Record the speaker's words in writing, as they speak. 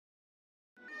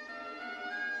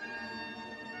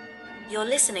You're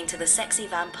listening to the Sexy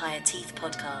Vampire Teeth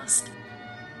podcast.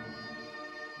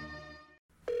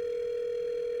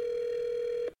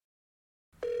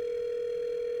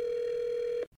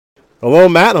 Hello,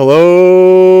 Matt.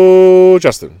 Hello,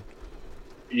 Justin.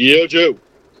 Yo, Joe.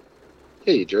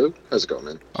 Hey, Joe. How's it going,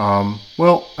 man?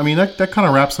 Well, I mean, that kind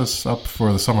of wraps us up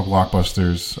for the Summer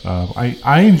Blockbusters.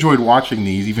 I enjoyed watching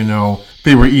these, even though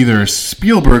they were either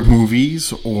Spielberg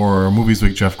movies or movies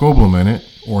with Jeff Goldblum in it,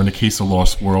 or in the case of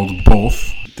Lost World,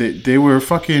 both. They were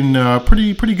fucking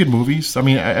pretty good movies. I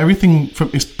mean, everything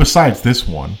besides this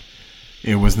one,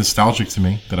 it was nostalgic to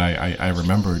me that I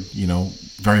remembered,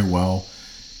 very well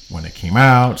when it came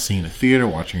out, seeing it in the theater,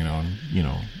 watching it on,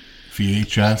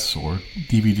 VHS or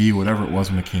DVD, whatever it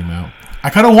was when it came out. I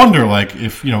kind of wonder,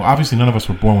 if, obviously none of us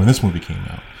were born when this movie came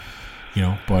out,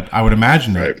 but I would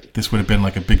imagine that this would have been,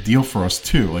 a big deal for us,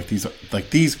 too.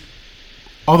 These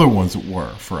other ones that were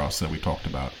for us that we talked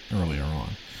about earlier on.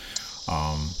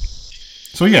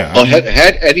 So, yeah. Well,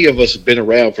 had any of us been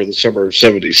around for the summer of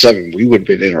 77, we would have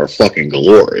been in our fucking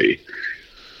glory.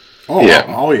 Oh, yeah.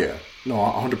 Oh, yeah. No,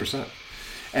 100%.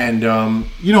 And,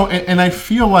 and I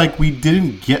feel like we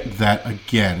didn't get that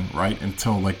again, right,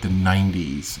 until, the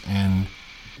 90s. And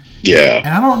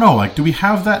I don't know, do we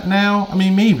have that now? I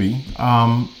mean, maybe.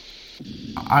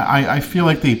 I feel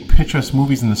like they pitch us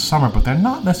movies in the summer, but they're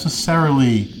not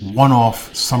necessarily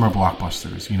one-off summer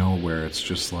blockbusters, where it's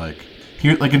just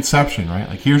here, like Inception, right?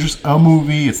 Here's just a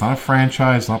movie. It's not a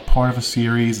franchise. It's not part of a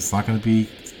series. It's not going to be...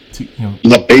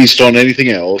 not based on anything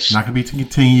else. Not going to be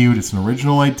continued. It's an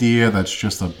original idea that's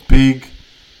just a big,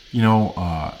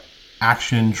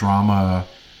 action, drama,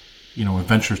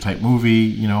 adventure type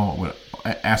movie, with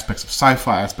aspects of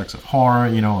sci-fi, aspects of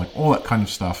horror, all that kind of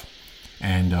stuff.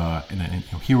 And then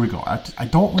here we go. I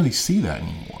don't really see that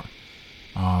anymore.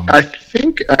 I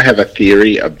think I have a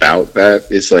theory about that.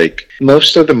 Is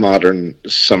most of the modern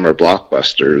summer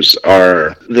blockbusters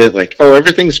are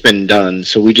everything's been done,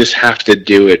 so we just have to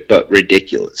do it, but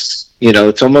ridiculous.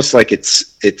 It's almost like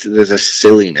it's there's a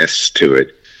silliness to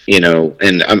it.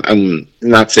 And I'm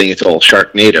not saying it's all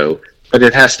Sharknado, but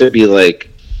it has to be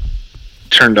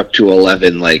turned up to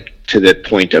 11, to the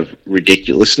point of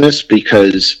ridiculousness,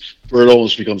 because where it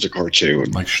almost becomes a cartoon,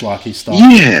 schlocky stuff.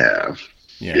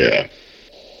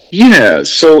 Yeah,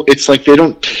 so it's they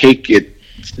don't take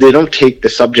the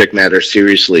subject matter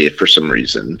seriously for some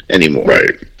reason anymore.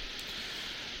 Right.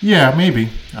 Yeah, maybe.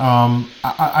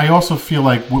 I also feel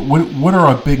what are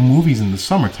our big movies in the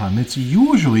summertime? It's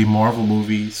usually Marvel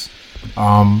movies.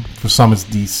 For some, it's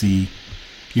DC.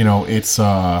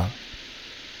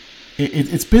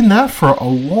 It's been that for a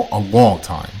long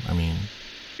time. I mean,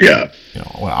 yeah.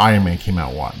 When Iron Man came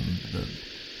out,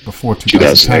 before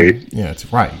 2008? Yeah, it's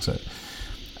right.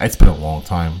 It's been a long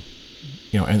time.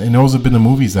 And those have been the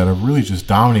movies that have really just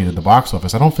dominated the box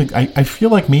office. I feel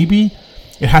like maybe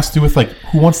it has to do with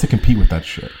who wants to compete with that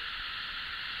shit.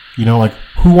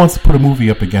 Who wants to put a movie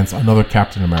up against another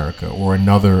Captain America or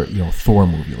another, Thor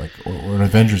movie, or an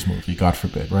Avengers movie, God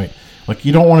forbid, right?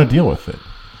 You don't want to deal with it.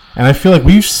 And I feel like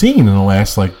we've seen in the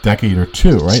last decade or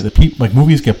two, right? The people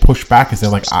movies get pushed back because they're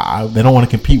they don't want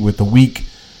to compete with the week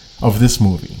of this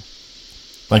movie.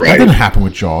 That didn't happen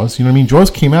with Jaws. You know what I mean? Jaws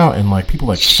came out and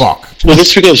people fuck. Well,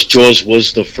 that's because Jaws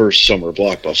was the first summer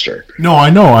blockbuster. No, I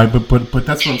know. But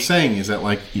that's what I'm saying is that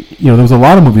there was a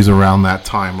lot of movies around that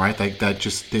time, right?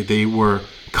 They were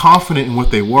confident in what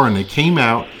they were, and they came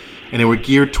out and they were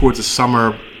geared towards a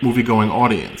summer movie going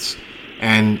audience.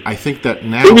 And I think that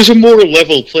now it was a more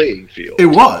level playing field. It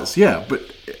was, yeah.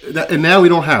 And now we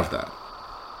don't have that.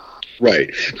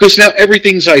 Right, because now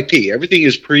everything's IP. Everything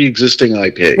is pre-existing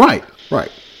IP. Right.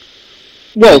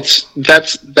 Well,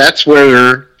 that's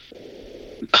where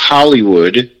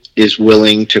Hollywood is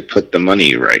willing to put the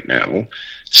money right now.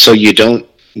 So you don't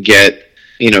get,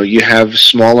 you have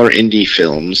smaller indie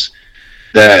films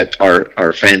that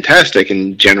are fantastic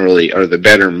and generally are the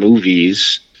better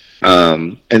movies.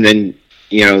 And then,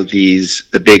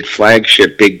 the big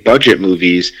flagship, big budget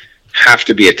movies have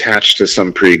to be attached to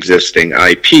some pre-existing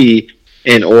IP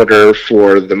in order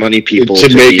for the money people to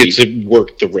make it to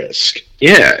work the risk.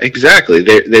 Yeah, exactly.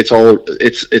 It's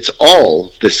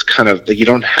all this kind of you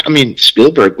don't.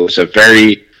 Spielberg was a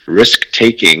very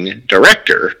risk-taking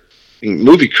director,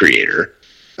 movie creator,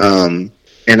 and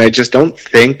I just don't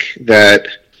think that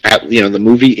the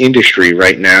movie industry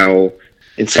right now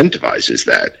incentivizes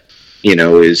that.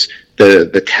 Is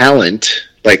the talent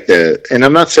and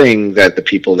I'm not saying that the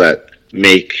people that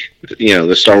make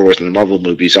the Star Wars and the Marvel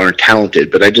movies aren't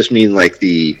talented, but I just mean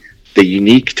the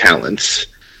unique talents.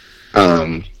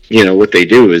 What they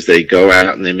do is they go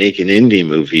out and they make an indie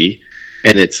movie,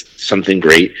 and it's something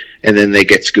great, and then they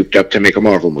get scooped up to make a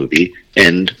Marvel movie.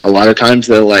 And a lot of times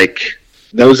they're like,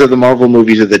 those are the Marvel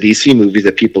movies or the DC movies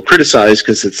that people criticize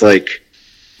because it's like,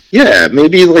 yeah,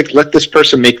 maybe like let this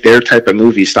person make their type of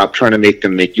movie. Stop trying to make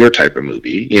them make your type of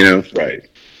movie, you know? Right.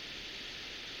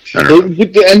 And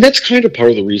And that's kind of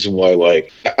part of the reason why,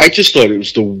 like, I just thought it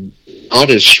was the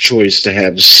oddest choice to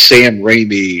have Sam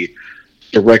Raimi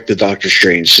direct the Doctor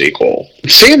Strange sequel.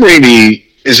 Sam Raimi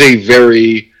is a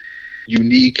very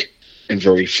unique and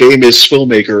very famous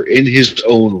filmmaker in his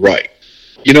own right.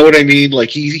 You know what I mean? Like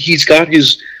he's got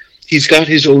his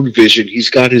own vision, he's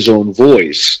got his own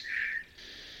voice.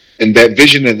 And that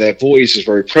vision and that voice is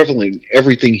very prevalent in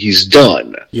everything he's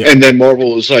done. Yeah. And then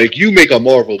Marvel is like, you make a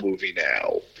Marvel movie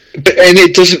now. And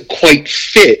it doesn't quite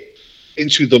fit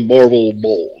into the Marvel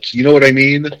mold. You know what I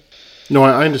mean? No,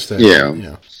 I understand.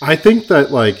 Yeah. I think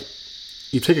that, like,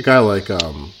 you take a guy like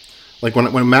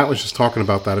when Matt was just talking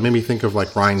about that, it made me think of, like,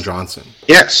 Rian Johnson.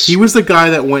 Yes. He was the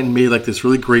guy that went and made, like, this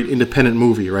really great independent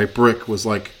movie, right? Brick was,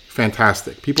 like,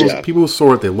 fantastic. People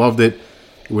saw it. They loved it.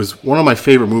 It was one of my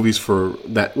favorite movies for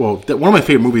that. Well, one of my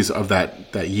favorite movies of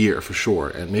that year for sure,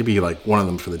 and maybe like one of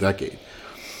them for the decade.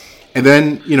 And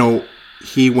then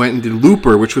he went and did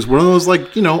Looper, which was one of those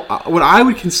like what I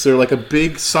would consider like a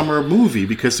big summer movie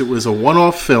because it was a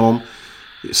one-off film,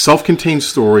 self-contained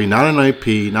story, not an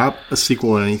IP, not a sequel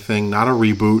or anything, not a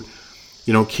reboot.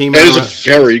 Came out. It was a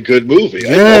very good movie.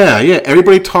 Yeah.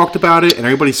 Everybody talked about it and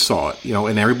everybody saw it.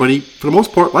 And everybody for the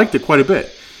most part liked it quite a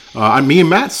bit. Me and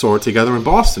Matt saw it together in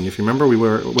Boston. If you remember, we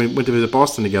went to visit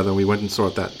Boston together, and we went and saw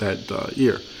it that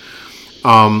year.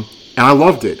 And I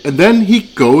loved it. And then he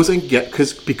goes and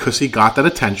because he got that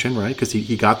attention, right? Because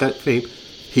he got that fame,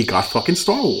 he got fucking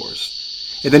Star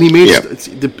Wars. And then he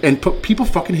made people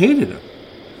fucking hated him.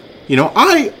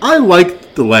 I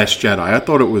liked The Last Jedi. I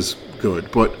thought it was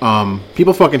good, but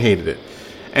people fucking hated it,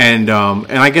 and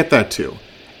I get that too.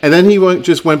 And then he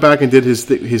just went back and did his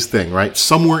thing, right?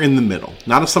 Somewhere in the middle.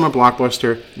 Not a summer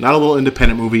blockbuster, not a little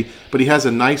independent movie, but he has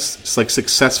a nice, like,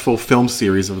 successful film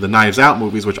series of the Knives Out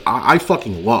movies, which I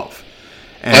fucking love.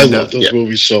 And, I love those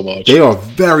movies so much. They are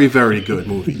very, very good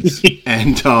movies.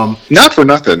 And not for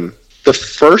nothing, the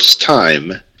first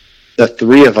time the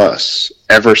three of us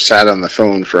ever sat on the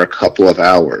phone for a couple of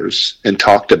hours and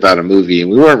talked about a movie,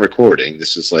 and we weren't recording,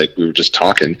 this is like we were just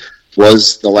talking,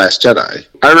 was The Last Jedi.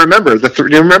 I remember do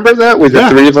you remember that? Where the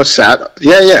three of us sat?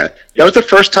 Yeah. That was the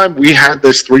first time we had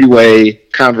this three-way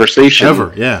conversation.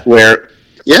 Ever, yeah. Where,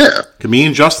 me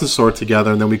and Justin saw it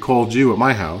together, and then we called you at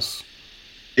my house.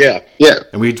 Yeah.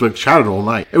 And we chatted all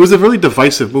night. It was a really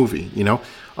divisive movie,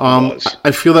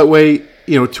 I feel that way,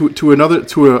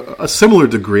 to a similar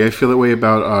degree, I feel that way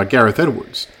about Gareth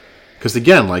Edwards. Because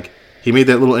again, like, he made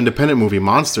that little independent movie,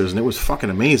 Monsters, and it was fucking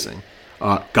amazing.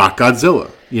 Got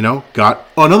Godzilla, got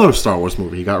another Star Wars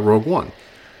movie. He got Rogue One.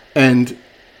 And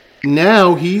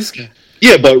now he's...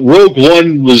 Yeah, but Rogue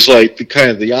One was like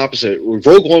the opposite.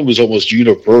 Rogue One was almost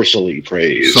universally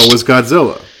praised. So was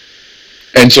Godzilla.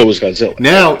 And so was Godzilla.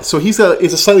 Now, so it's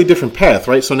a slightly different path,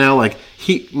 right? So now, like,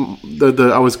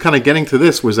 I was kind of getting to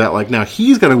this, was that, like, now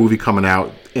he's got a movie coming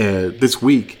out this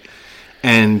week,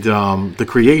 and The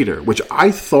Creator, which I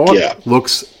thought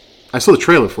looks... I saw the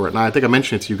trailer for it, and I think I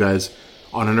mentioned it to you guys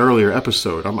on an earlier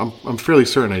episode. I'm fairly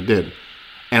certain I did.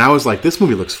 And I was like, this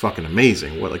movie looks fucking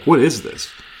amazing. What is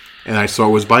this? And I saw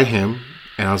it was by him,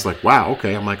 and I was like, wow,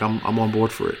 okay. I'm like, I'm on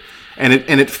board for it. And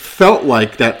it felt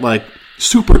like that, like,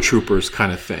 Super Troopers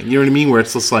kind of thing. You know what I mean? Where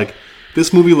it's just like,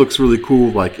 this movie looks really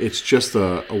cool. Like, it's just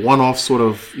a one-off sort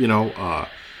of,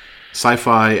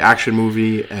 sci-fi action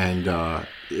movie, and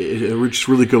it's just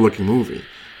a really good-looking movie.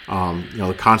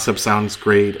 The concept sounds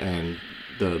great, and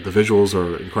the visuals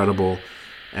are incredible,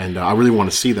 and I really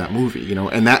want to see that movie,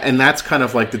 and that's kind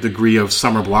of like the degree of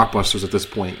summer blockbusters at this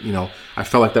point. I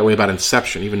felt like that way about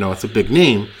Inception, even though it's a big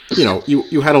name.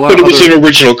 You had a lot. But it was an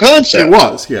original concept. It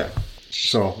was, yeah.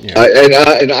 So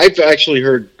yeah, and I've actually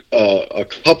heard a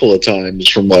couple of times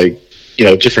from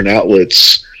different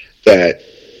outlets that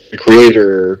The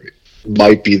Creator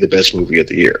might be the best movie of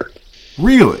the year.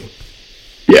 Really?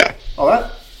 Yeah.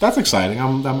 Oh, that's exciting.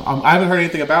 I haven't heard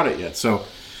anything about it yet, so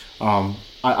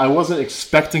I wasn't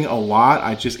expecting a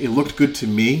lot. It looked good to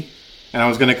me, and I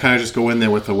was going to kind of just go in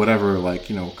there with a whatever,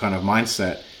 kind of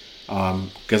mindset,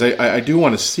 because I do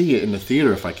want to see it in the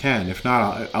theater if I can. If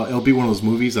not, it'll be one of those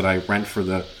movies that I rent for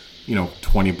the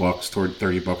 $20 toward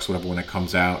 $30, whatever, when it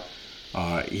comes out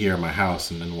here in my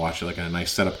house, and then watch it like in a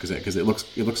nice setup because it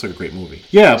looks like a great movie.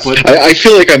 Yeah, but I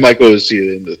feel like I might go see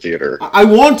it in the theater. I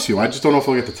want to. I just don't know if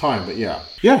I'll get the time. But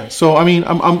yeah. So I mean,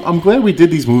 I'm glad we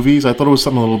did these movies. I thought it was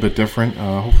something a little bit different.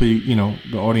 Hopefully,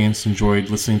 the audience enjoyed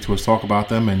listening to us talk about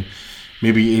them, and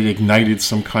maybe it ignited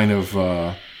some kind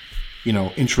of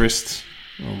interest,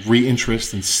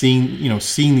 re-interest in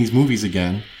seeing these movies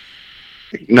again.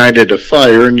 Ignited a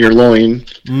fire in your loin.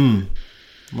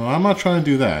 Well, I'm not trying to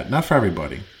do that. Not for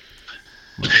everybody.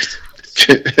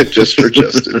 Just for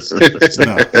Justin.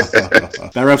 No.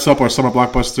 That wraps up our summer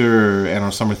blockbuster and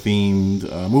our summer themed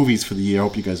movies for the year. I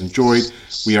hope you guys enjoyed.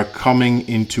 We are coming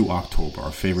into October,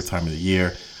 our favorite time of the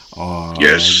year.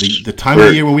 Yes. The time of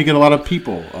the year when we get a lot of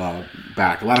people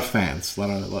back, a lot of fans, a lot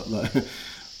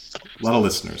of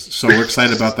listeners. So we're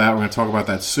excited about that. We're going to talk about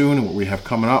that soon and what we have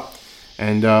coming up.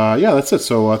 And that's it.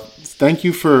 So thank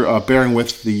you for bearing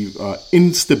with the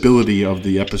instability of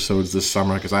the episodes this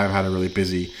summer, because I have had a really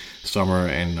busy summer,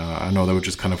 and I know they were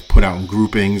just kind of put out in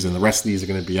groupings, and the rest of these are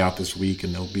going to be out this week,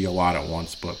 and there'll be a lot at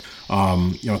once. But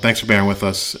thanks for bearing with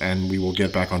us, and we will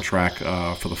get back on track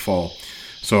for the fall.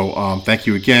 So thank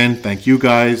you again. Thank you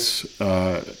guys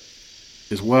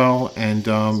as well, and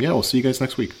we'll see you guys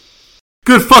next week.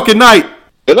 Good fucking night.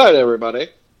 Good night, everybody.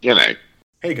 Good night.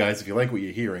 Hey guys, if you like what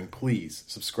you're hearing, please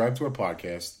subscribe to our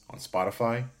podcast on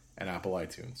Spotify and Apple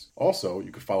iTunes. Also,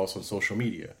 you can follow us on social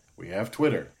media. We have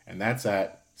Twitter, and that's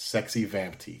at Sexy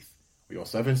Vamp Teeth. We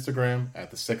also have Instagram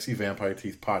at the Sexy Vampire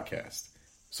Teeth Podcast.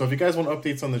 So if you guys want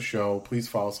updates on the show, please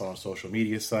follow us on our social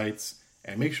media sites,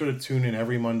 and make sure to tune in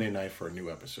every Monday night for a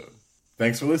new episode.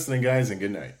 Thanks for listening, guys, and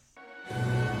good night.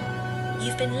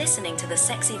 You've been listening to the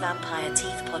Sexy Vampire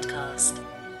Teeth Podcast.